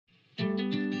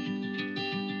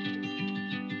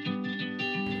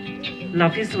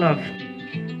Love is love.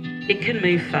 It can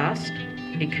move fast,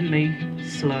 it can move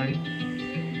slow.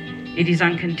 It is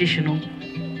unconditional,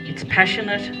 it's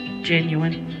passionate,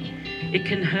 genuine. It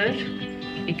can hurt,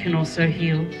 it can also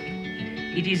heal.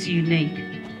 It is unique,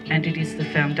 and it is the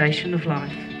foundation of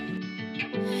life.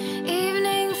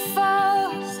 Evening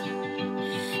falls,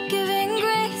 giving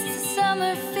grace to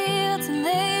summer fields, and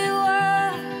they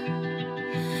were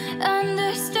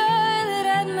under starlit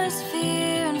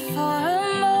atmosphere, and for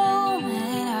a moment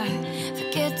I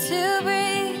forget to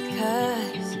breathe,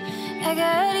 'cause I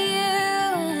got you,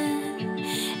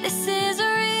 and this is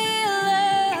a real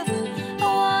love. I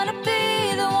wanna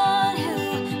be the one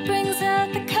who brings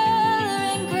out the color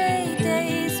in gray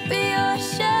days, be your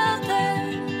shelter,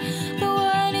 the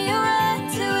one you run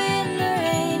to in the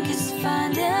rain, 'cause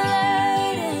finding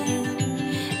light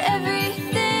in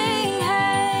everything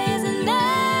has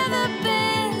never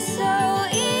been so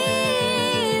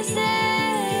easy.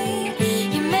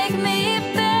 You make me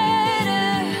better,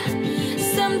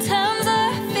 sometimes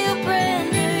I feel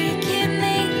brand new. You keep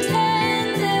me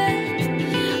tender,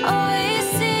 always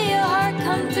see your heart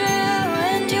come through,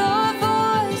 and your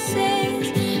voice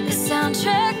is the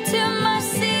soundtrack to my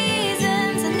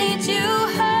seasons. I need you,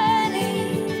 honey,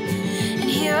 and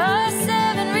here are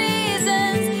 7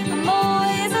 reasons I'm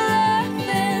always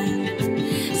laughing.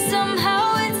 Somehow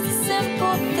it's the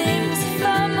simple things. If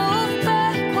I move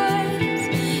backwards,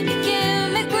 you give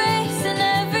me grace in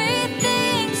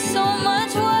everything. So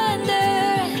much wonder,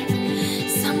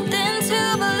 something to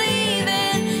believe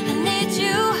in. I need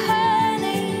you,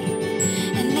 honey,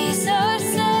 and these are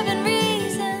 7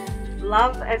 reasons.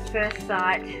 Love at first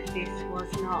sight, this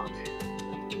was not.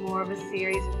 More of a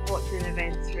series of fortunate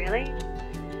events, really.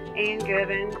 Ian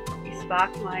Gervin, you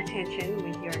sparked my attention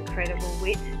with your incredible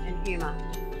wit and humour.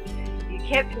 You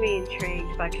kept me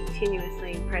intrigued by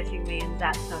continuously impressing me, and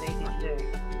that's not easy to do.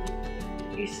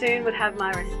 You soon would have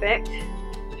my respect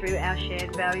through our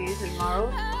shared values and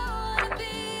morals,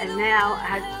 and now I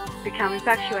had become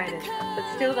infatuated. But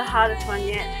still the hardest one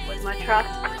yet was my trust.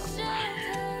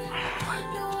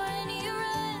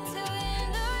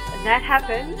 And that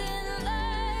happened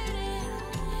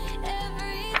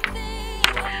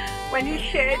when you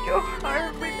shared your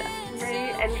home with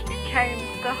me, and it became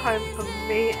the home for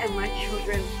me and my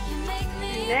children.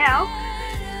 And now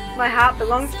my heart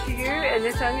belongs to you, and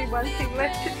there's only one thing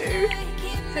left to do.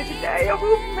 So today I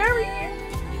will marry you.